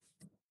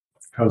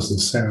How's the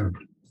sound?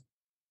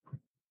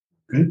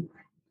 Good.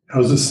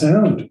 How's the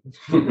sound?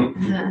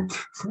 Good.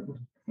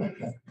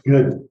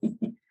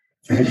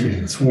 Thank you.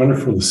 It's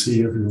wonderful to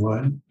see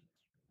everyone.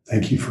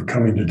 Thank you for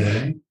coming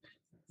today.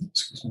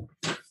 Excuse me.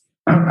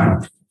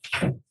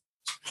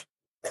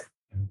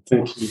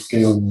 Thank you,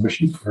 Gail and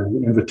Wishy, for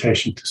the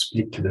invitation to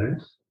speak today.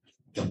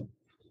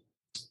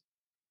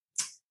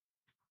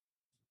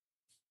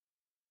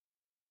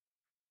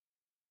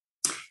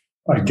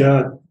 I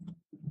got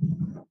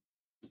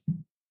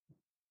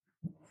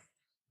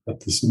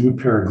this new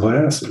pair of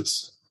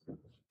glasses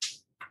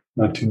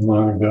not too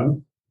long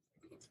ago,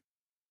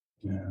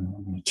 and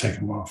I'm going to take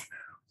them off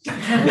now.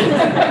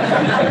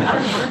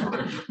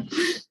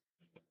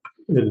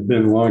 It had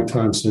been a long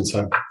time since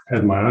I've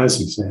had my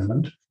eyes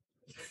examined,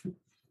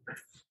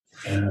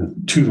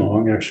 and too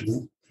long,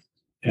 actually.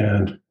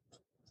 And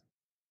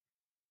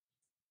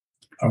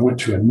I went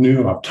to a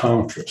new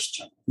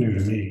optometrist, new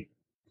to me.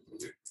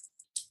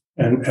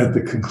 And at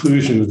the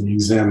conclusion of the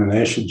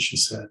examination, she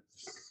said,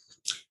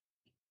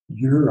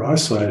 "Your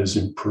eyesight has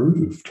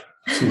improved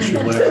since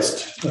your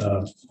last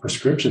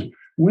prescription.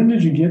 When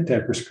did you get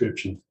that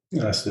prescription?"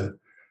 And I said,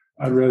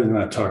 "I'd rather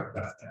not talk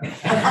about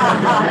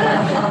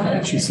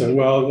that." She said,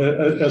 "Well,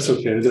 that's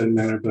okay. It doesn't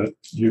matter, but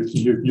you're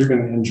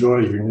going to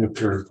enjoy your new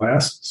pair of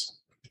glasses."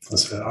 I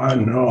said, "I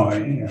know I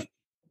am."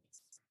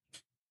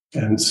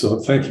 And so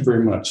thank you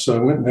very much. So I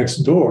went next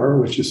door,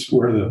 which is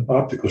where the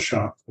optical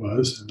shop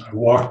was, and I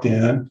walked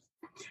in,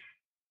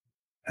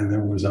 and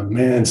there was a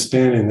man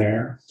standing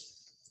there,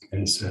 and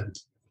he said,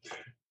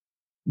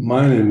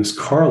 "My name is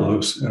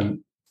Carlos,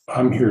 and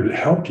I'm here to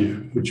help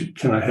you.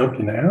 Can I help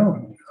you now?"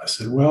 And I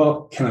said,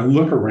 "Well, can I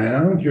look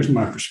around? Here's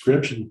my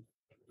prescription."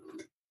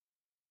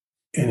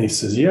 And he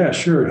says, "Yeah,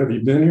 sure. Have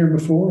you been here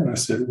before?" And I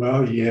said,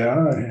 "Well, yeah,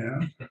 I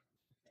have."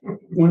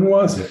 "When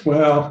was it?"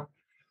 "Well,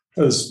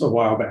 it was a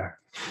while back."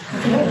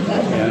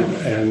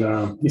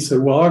 And he said,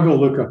 "Well, I'll go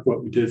look up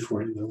what we did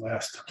for you the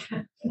last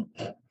time."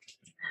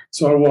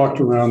 So I walked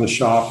around the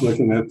shop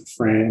looking at the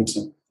frames,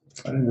 and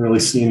I didn't really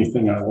see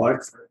anything I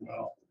liked very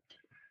well.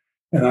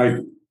 And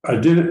I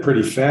did it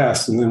pretty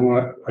fast. And then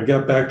when I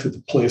got back to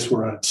the place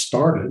where I'd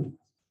started,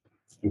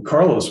 and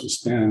Carlos was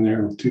standing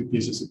there with two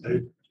pieces of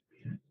paper.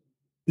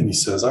 And he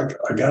says, I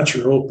got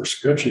your old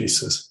prescription." He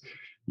says,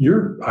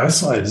 "Your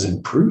eyesight has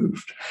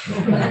improved."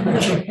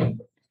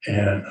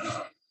 And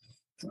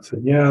I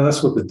said, "Yeah,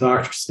 that's what the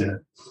doctor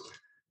said."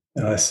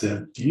 And I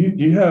said, do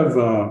you have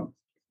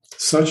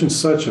such and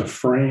such a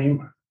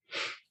frame?"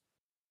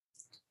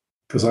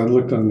 Because I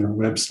looked on their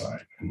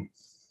website. And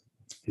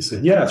he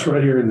said, "Yeah, it's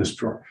right here in this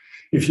drawer.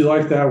 If you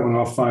like that one,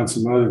 I'll find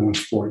some other ones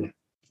for you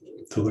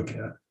to look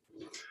at."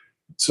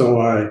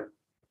 So I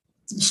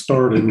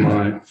started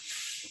my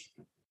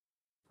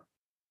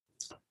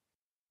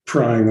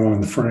trying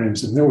on the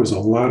frames, and there was a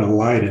lot of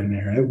light in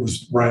there. It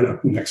was right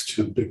up next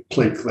to a big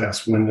plate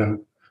glass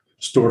window,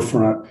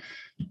 storefront,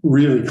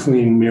 really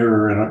clean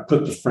mirror. And I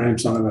put the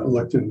frames on, and I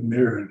looked in the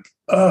mirror, and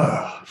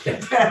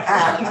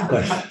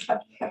like,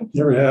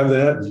 you ever have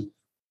that? You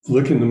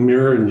look in the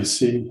mirror and you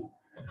see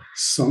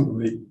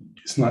somebody,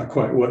 it's not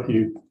quite what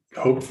you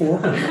hoped for.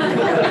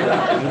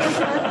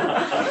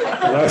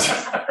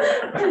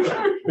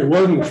 It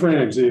wasn't the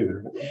frames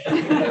either.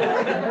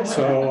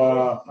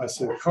 So I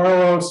said,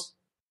 "Carlos,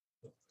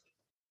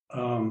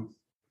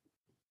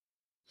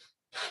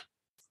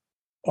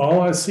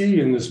 all I see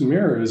in this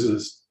mirror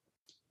is,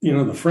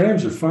 the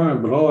frames are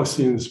fine, but all I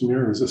see in this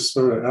mirror is this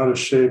sort of out of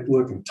shape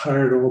looking,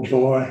 tired old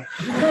boy.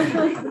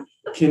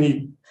 Can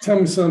you tell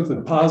me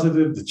something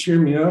positive to cheer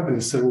me up?" And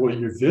he said, "Well,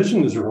 your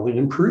vision is really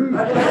improved."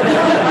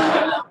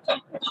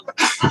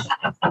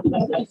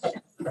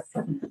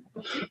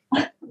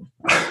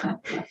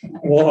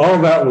 Well, all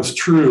that was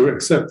true,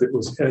 except it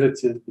was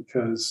edited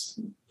because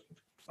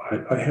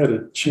I had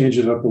to change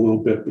it up a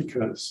little bit,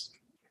 because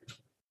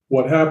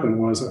what happened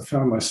was I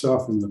found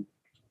myself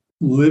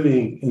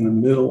living in the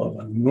middle of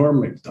a Norm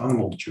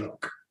Macdonald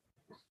joke.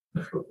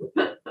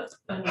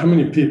 How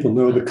many people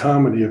know the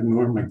comedy of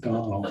Norm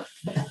Macdonald?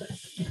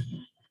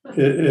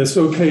 It's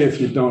okay if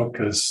you don't,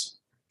 because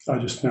I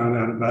just found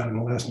out about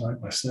him last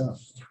night myself.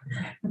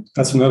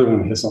 That's another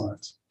one of his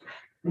lines.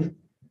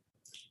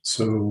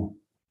 So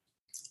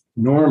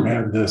Norm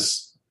had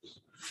this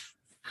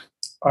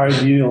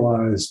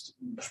idealized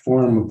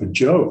form of a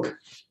joke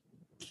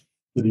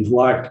that he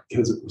liked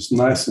because it was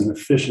nice and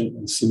efficient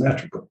and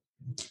symmetrical.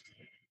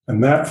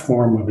 And that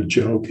form of a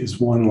joke is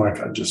one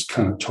like I just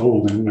kind of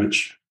told, in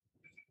which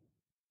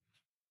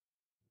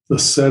the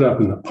setup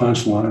and the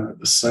punchline are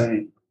the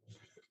same.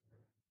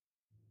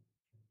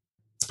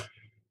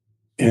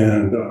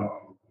 And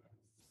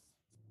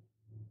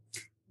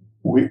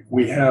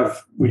we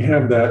have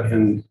that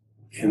in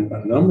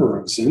a number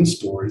of Zen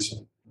stories,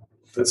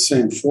 that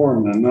same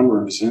form in a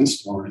number of Zen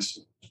stories,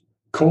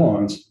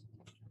 koans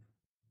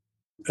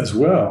as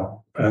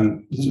well.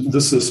 And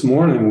this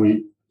morning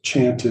we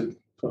chanted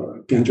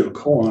Genjo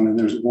koan, and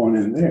there's one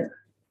in there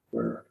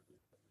where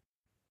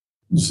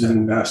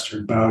Zen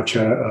Master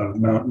Baocha of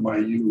Mount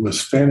Mayu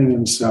was fanning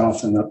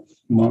himself, and the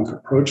monk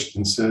approached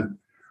and said,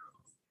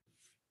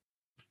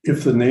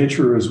 if the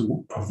nature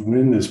of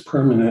wind is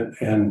permanent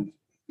and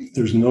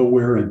there's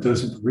nowhere it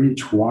doesn't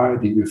reach, why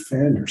do you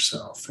fan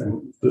yourself?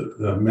 And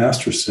the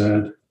master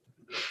said,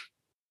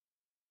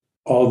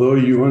 although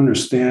you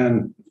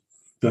understand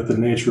that the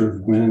nature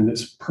of wind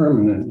is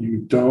permanent, you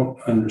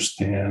don't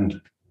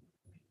understand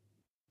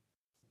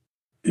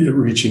it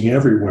reaching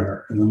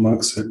everywhere. And the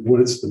monk said,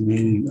 what is the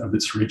meaning of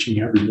its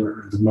reaching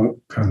everywhere? And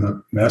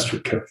the master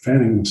kept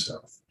fanning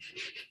himself.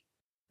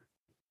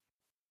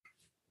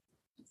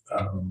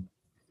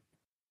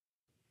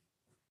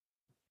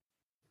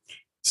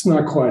 It's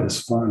not quite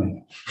as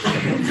funny,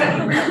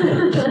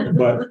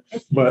 but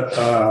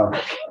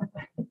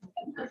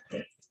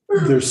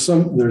there's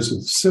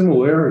a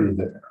similarity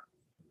there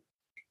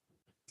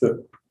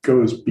that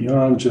goes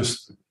beyond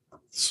just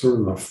sort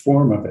of the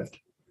form of it.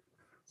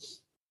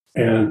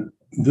 And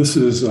this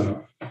is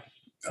a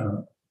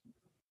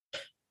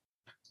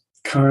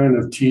kind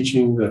of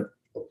teaching that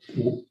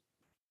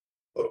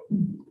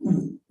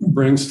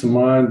brings to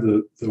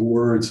mind the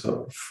words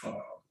of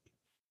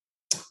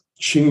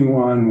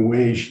Xingwan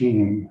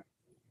Weijing,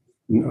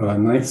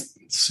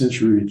 9th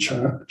century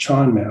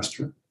Chan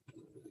master,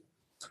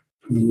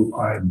 who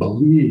I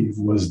believe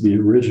was the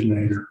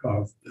originator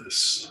of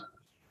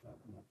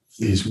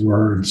these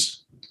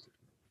words.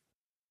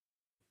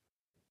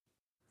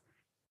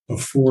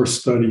 Before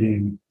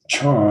studying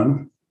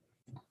Chan,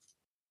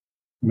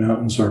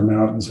 mountains are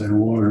mountains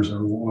and waters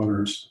are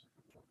waters.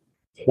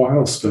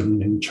 While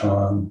studying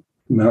Chan,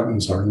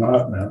 mountains are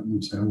not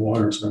mountains and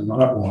waters are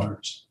not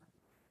waters.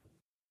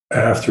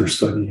 After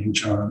studying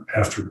Chan,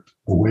 after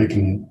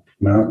awakening,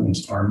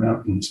 mountains are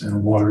mountains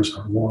and waters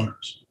are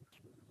waters.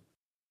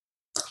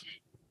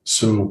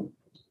 So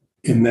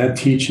in that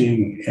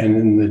teaching and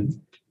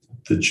in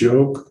the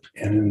joke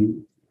and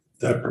in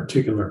that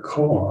particular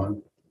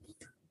koan,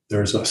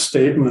 there's a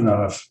statement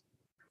of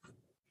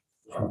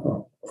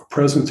a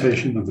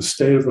presentation of the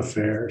state of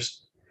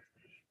affairs.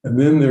 And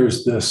then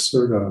there's this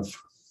sort of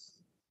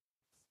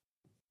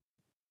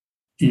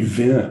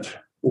event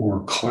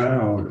or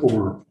cloud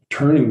or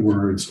turning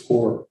words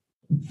or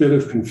bit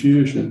of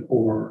confusion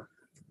or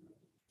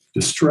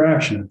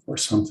distraction or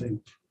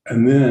something.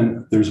 And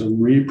then there's a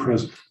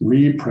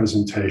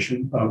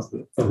representation of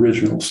the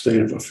original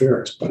state of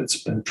affairs, but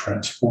it's been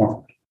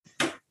transformed.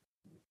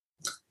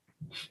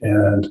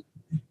 And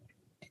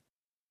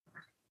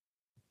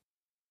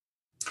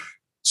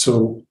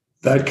so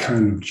that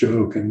kind of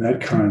joke and that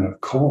kind of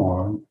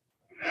koan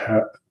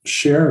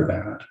share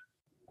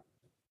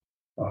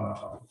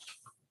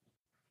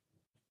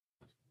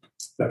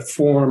that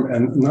form,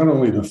 and not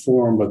only the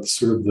form, but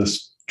sort of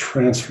this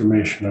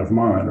transformation of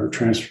mind or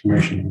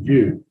transformation in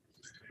view.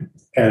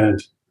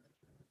 And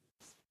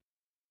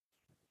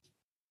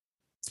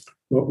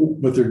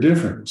but they're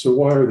different. So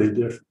why are they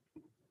different?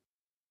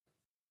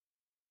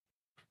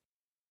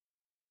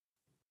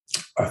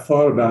 I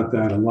thought about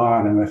that a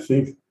lot, and I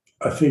think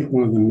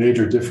one of the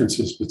major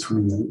differences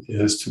between them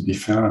is to be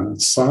found in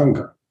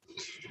Sangha.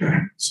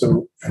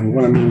 So, and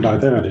what I mean by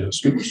that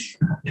is,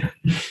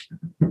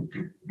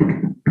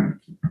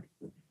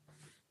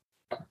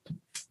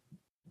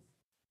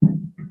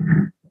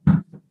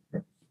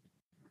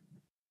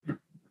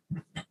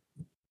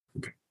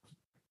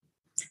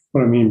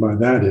 what I mean by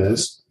that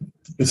is,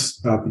 it's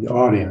about the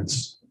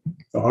audience.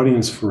 The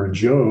audience for a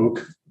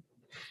joke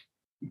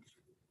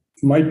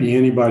might be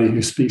anybody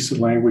who speaks the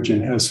language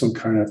and has some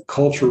kind of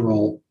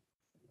cultural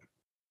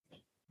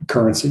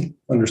currency,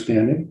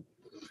 understanding.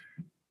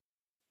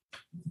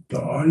 The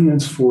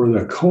audience for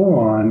the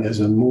koan is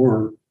a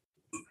more...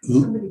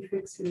 Somebody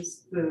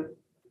fixes the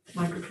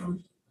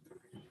microphone.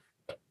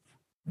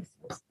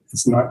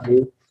 It's not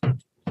good.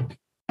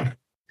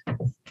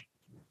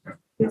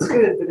 It's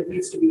good, but it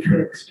needs to be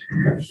fixed.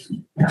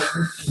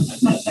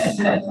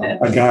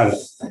 I got it.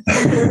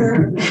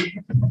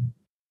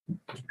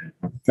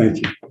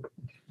 Thank you.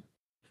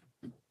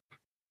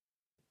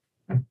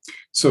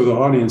 So the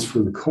audience for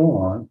the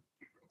koan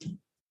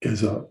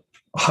is a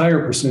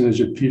higher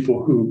percentage of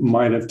people who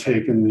might have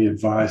taken the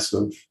advice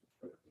of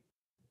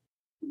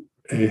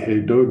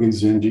Eihei Dogen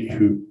Zenji,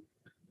 who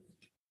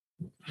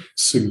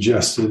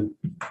suggested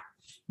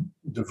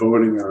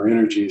devoting our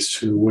energies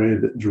to a way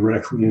that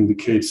directly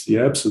indicates the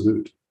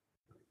absolute.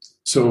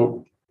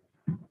 So,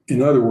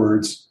 in other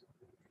words,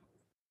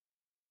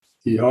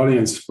 the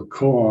audience for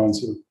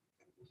koans are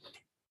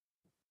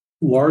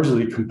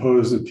largely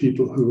composed of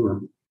people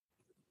who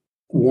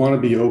want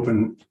to be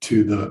open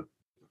to the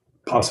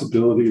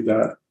possibility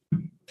that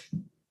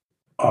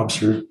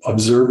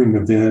observing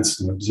events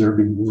and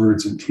observing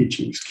words and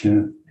teachings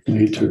can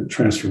lead to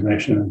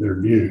transformation of their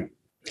view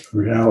of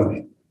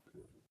reality.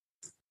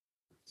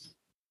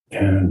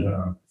 And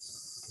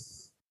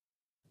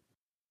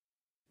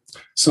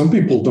some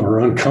people are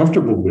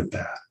uncomfortable with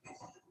that,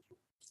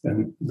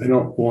 and they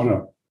don't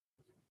want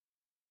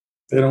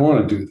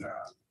to do that.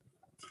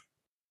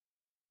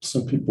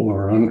 Some people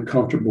are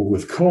uncomfortable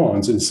with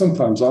koans, and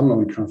sometimes I'm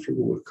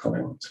uncomfortable with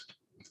koans.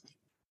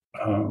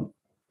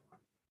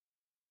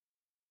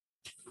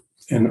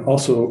 And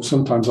also,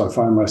 sometimes I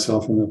find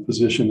myself in a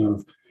position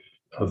of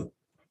of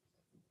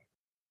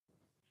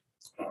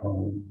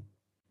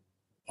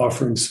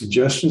offering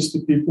suggestions to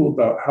people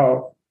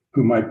about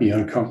who might be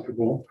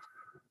uncomfortable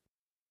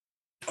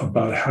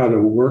about how to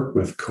work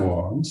with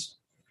koans.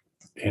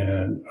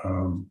 And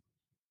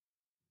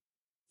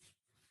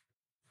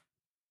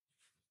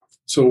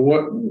so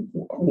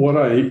what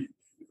I'd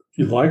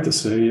like to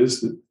say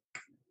is that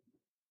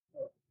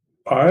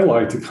I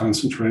like to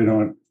concentrate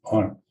on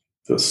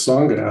the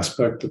Sangha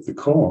aspect of the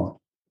koan,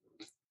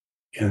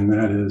 and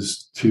that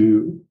is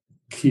to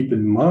keep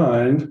in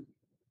mind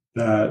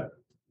that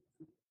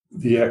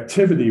the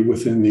activity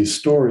within these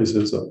stories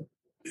is an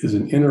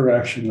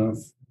interaction of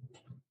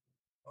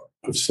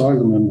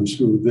Sangha members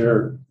who are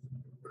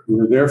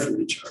there for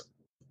each other.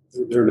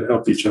 They're there to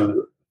help each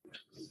other,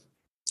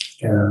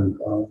 and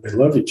they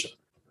love each other.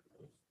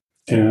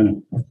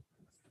 And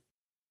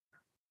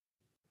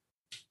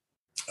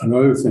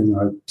another thing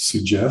I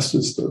suggest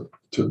is to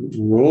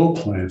role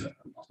play them,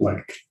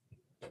 like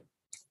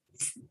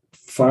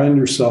find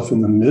yourself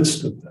in the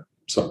midst of them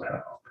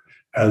somehow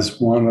as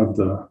one of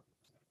the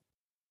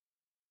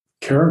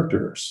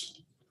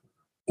characters,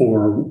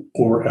 or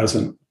as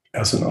an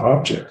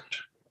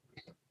object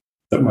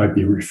that might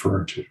be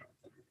referred to,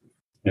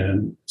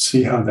 and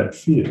see how that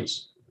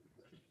feels.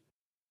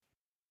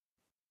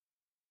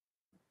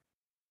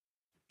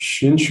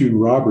 Shinshu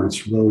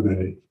Roberts wrote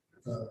a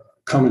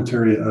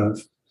commentary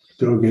of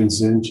Dogen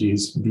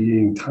Zenji's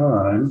Being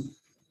Time,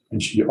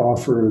 and she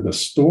offered a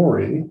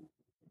story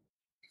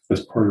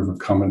as part of a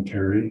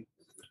commentary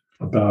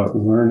about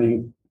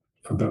learning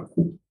about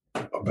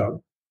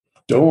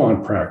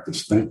Doan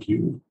practice. Thank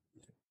you,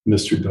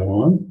 Mr.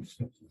 Doan.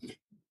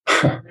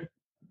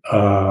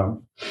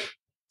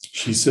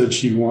 She said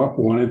she really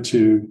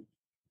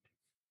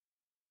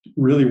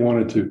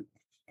wanted to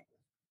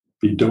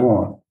be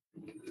Doan.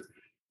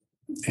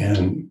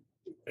 And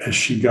as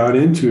she got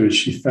into it,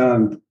 she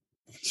found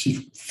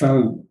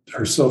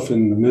herself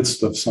in the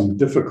midst of some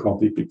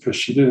difficulty because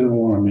she didn't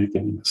want to make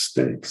any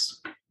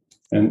mistakes.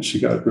 And she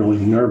got really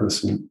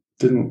nervous and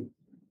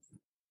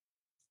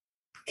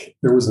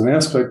there was an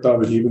aspect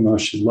of it, even though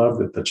she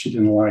loved it, that she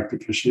didn't like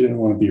because she didn't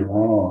want to be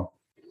wrong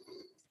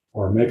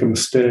or make a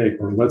mistake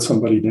or let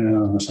somebody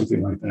down or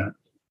something like that.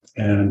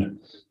 And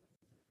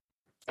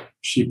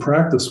she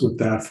practiced with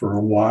that for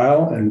a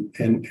while,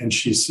 and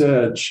she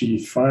said she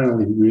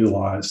finally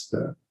realized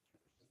that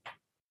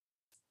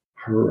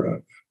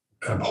her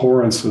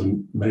abhorrence of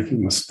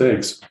making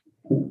mistakes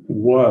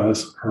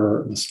was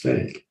her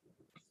mistake.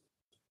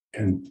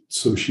 And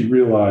so she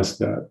realized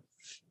that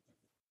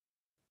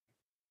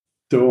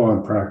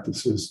Doan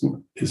practice is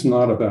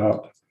not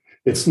about,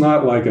 it's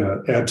not like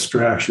an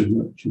abstraction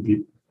that can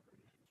be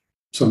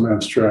some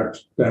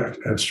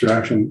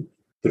abstraction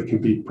that can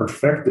be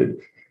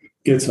perfected.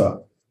 It's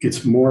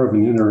more of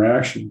an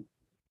interaction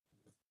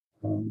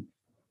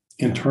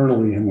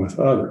internally and with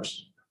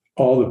others.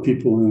 All the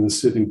people in the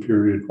sitting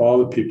period, all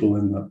the people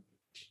in the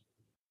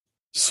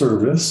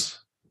service,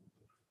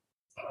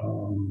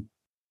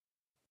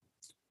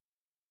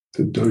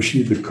 the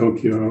doshi, the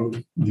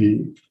kokyo,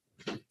 the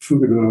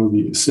fudo,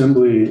 the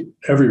assembly,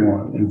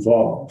 everyone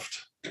involved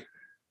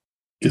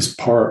is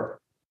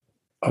part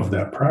of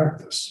that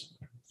practice.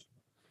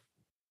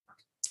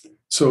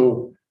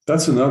 So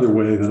that's another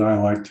way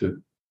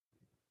that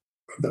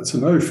that's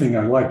another thing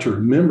I like to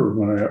remember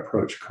when I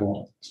approach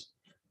koans,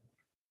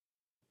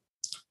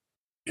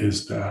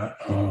 is that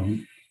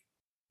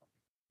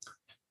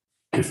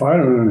if I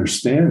don't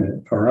understand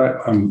it, or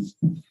I'm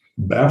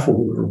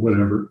baffled or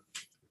whatever,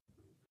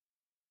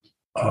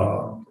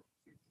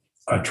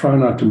 I try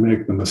not to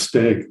make the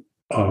mistake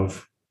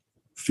of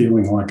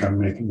feeling like I'm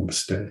making a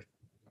mistake.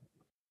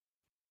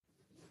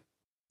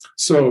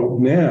 So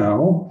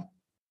now,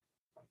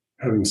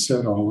 having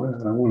said all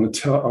that, I want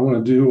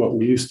to do what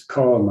we used to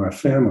call in my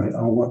family,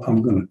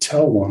 I'm going to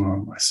tell one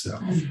on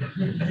myself.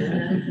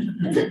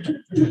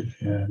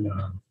 And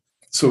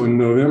so in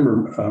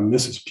November,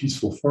 Mrs.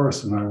 Peaceful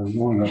Forest and I were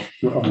going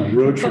on a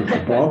road trip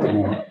to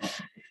Baltimore.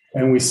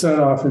 And we set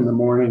off in the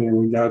morning and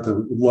we got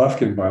to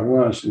Lufkin by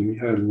lunch, and we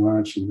had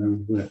lunch, and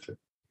then we went to,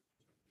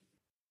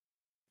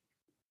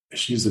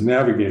 she's a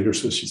navigator,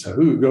 so she said,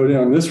 "Ooh, go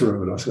down this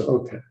road." I said,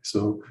 "Okay."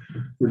 So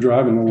we're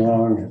driving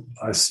along, and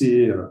I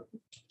see a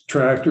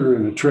tractor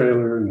and a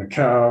trailer and a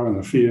cow and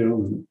a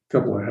field and a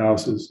couple of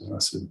houses. And I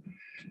said,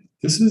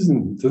 this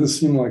doesn't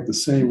seem like the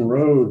same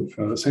road,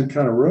 same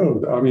kind of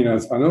road. I mean, I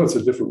know it's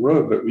a different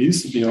road, but we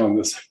used to be on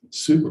this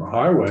super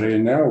highway,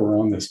 and now we're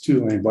on this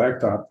 2-lane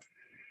blacktop.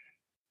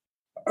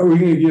 Are we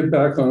going to get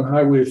back on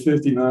Highway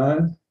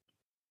 59?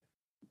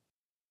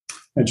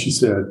 And she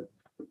said,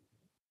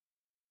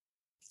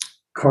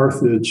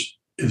 Carthage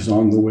is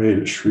on the way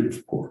to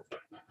Shreveport.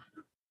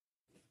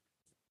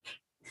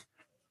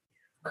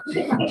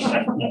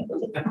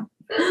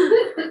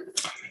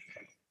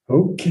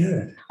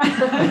 Okay.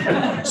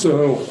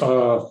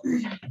 So,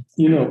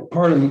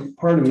 part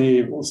of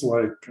me was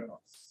like,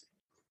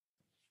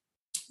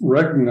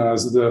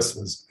 recognized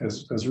this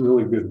as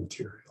really good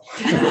material.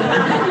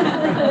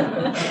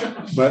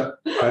 But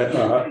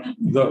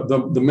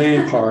the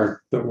main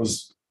part that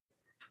was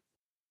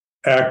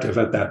active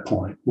at that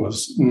point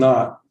was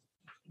not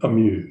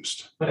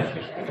amused,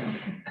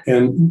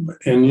 and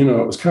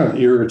it was kind of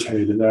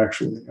irritated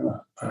actually,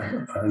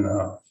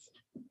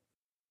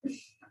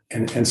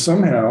 and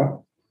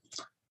somehow,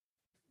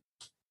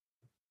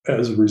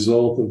 as a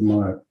result of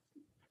my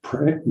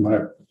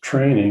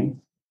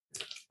training,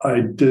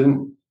 I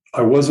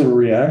wasn't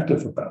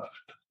reactive about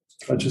it.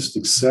 I just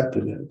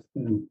accepted it,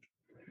 and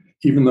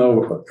even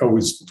though I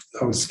was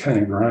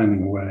kind of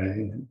grinding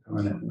away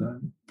on it,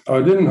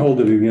 I didn't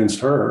hold it against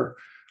her.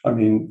 I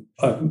mean,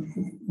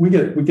 we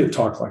get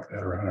talk like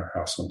that around our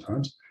house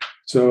sometimes.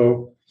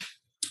 So,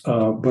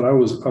 but I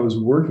was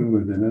working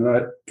with it, and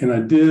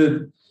I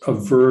did a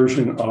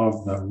version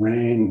of the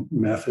RAIN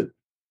method.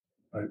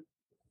 I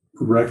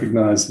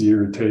recognized the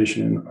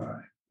irritation.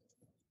 I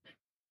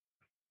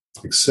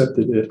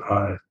accepted it.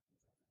 I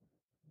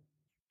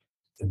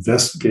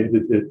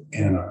investigated it,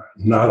 and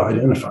not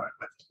identified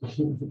it.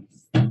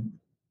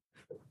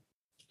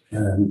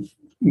 And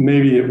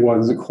maybe it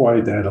wasn't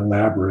quite that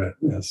elaborate.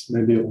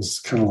 Maybe it was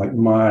kind of like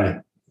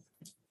my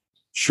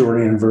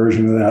shorthand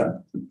version of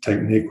that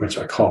technique, which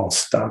I call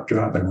stop,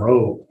 drop, and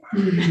roll.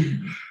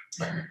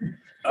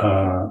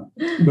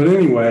 But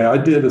anyway, I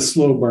did a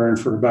slow burn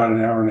for about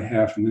an hour and a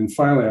half, and then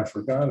finally I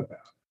forgot about it.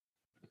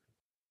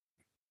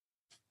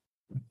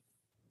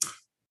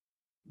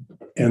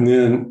 And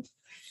then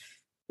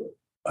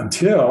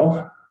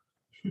until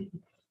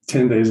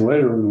 10 days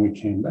later when we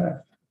came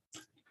back,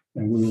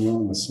 and we were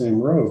on the same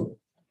road,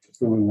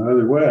 going the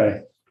other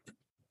way.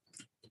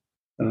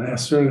 And I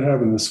started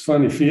having this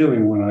funny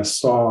feeling when I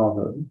saw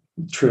the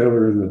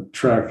trailer, the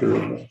tractor,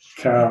 the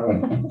cow.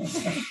 And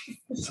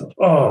so,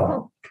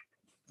 oh.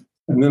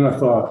 And then I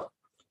thought,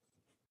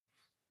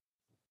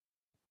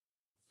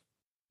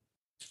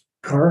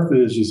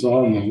 Carthage is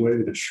on the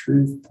way to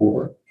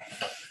Shreveport.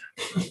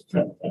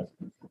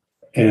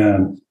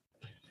 And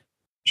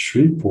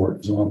Shreveport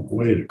is on the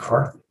way to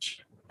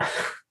Carthage.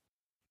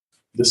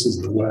 This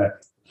is the way.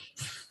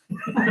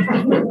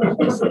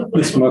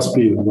 This must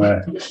be the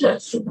way.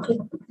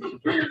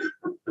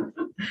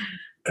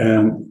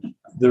 And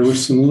there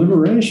was some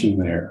liberation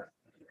there.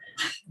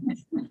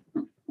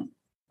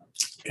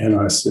 And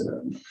I said,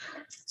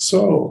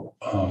 so,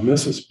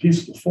 Mrs.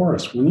 Peaceful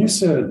Forest, when you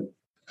said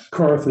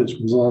Carthage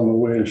was on the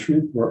way to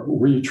Shreveport,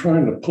 were you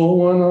trying to pull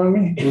one on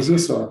me? Was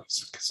this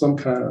some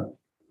kind of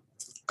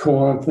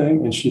koan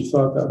thing? And she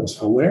thought that was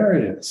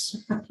hilarious.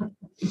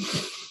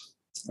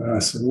 And I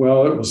said,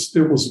 well, it was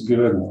a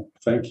good one.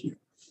 Thank you.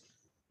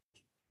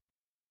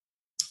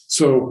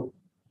 So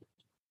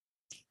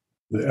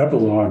the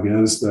epilogue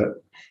is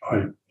that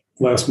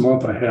last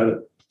month I had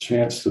a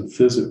chance to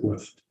visit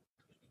with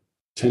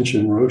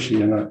Tenshin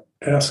Roshi, and I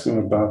asked him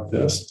about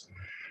this,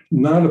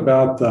 not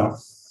about the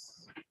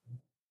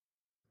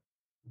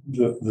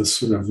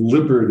sort of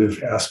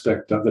liberative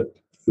aspect of it,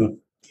 the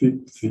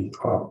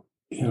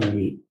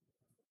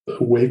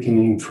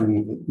awakening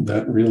from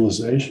that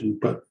realization,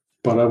 but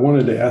I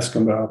wanted to ask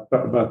him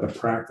about the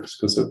practice,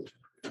 because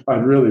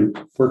I'd really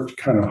worked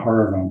kind of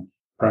hard on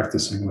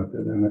practicing with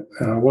it, and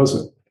I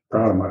wasn't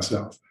proud of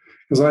myself,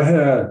 because I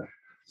had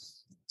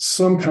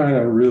some kind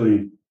of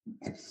really,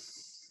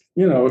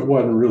 it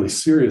wasn't really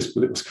serious,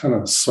 but it was kind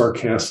of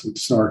sarcastic,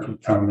 snarky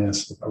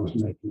comments that I was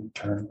making in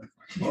turn.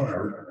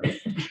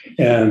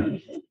 And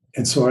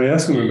so I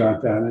asked him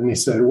about that, and he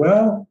said,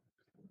 well,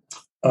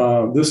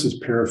 this is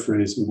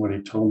paraphrasing what he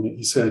told me.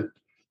 He said,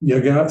 you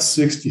got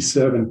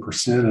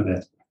 67% of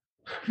it.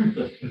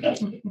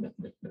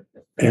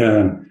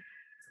 And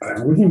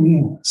what do you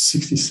mean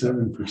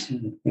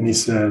 67%? And he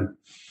said,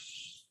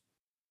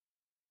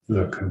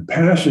 the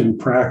compassion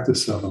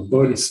practice of a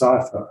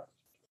bodhisattva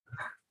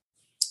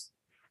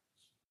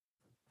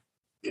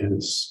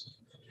is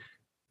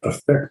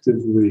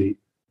effectively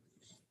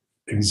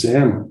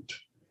examined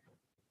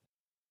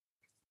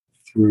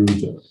through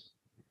the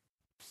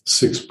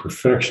 6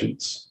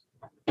 perfections.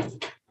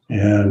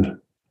 And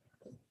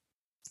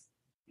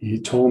he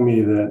told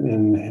me that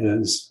in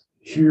his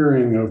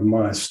hearing of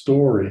my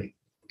story,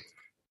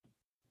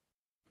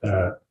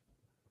 that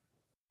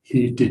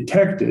he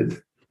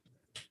detected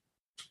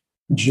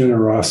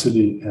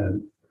generosity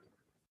and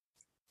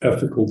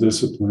ethical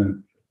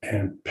discipline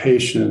and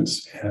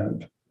patience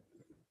and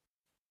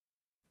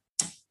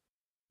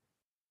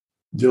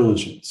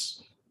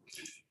diligence.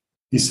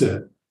 He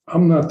said,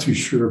 I'm not too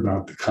sure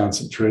about the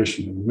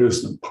concentration and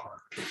wisdom part.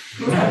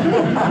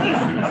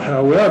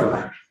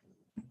 However,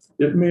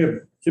 it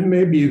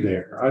may be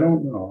there. I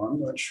don't know.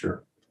 I'm not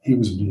sure. He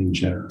was being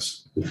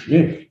generous with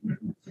me.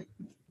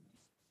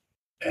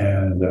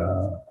 And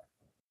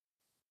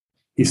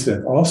he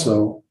said,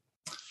 also,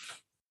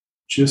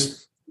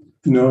 just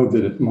know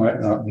that it might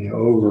not be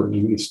over.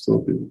 You may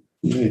still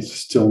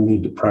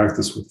need to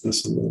practice with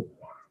this a little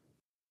while.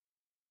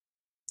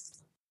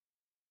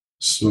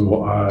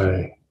 So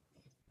I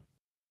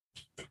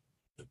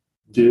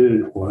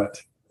did what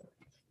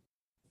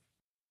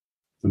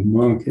the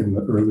monk in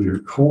the earlier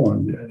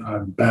koan did. I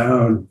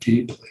bowed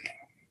deeply.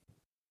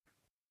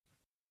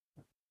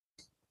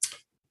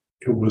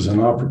 It was an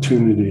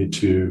opportunity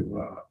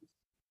to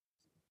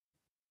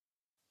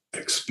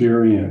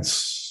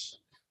experience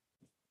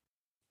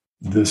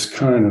this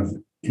kind of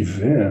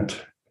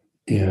event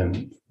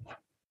in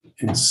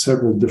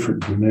several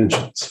different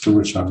dimensions, for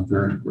which I'm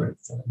very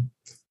grateful.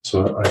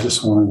 So I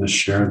just wanted to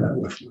share that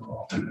with you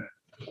all today.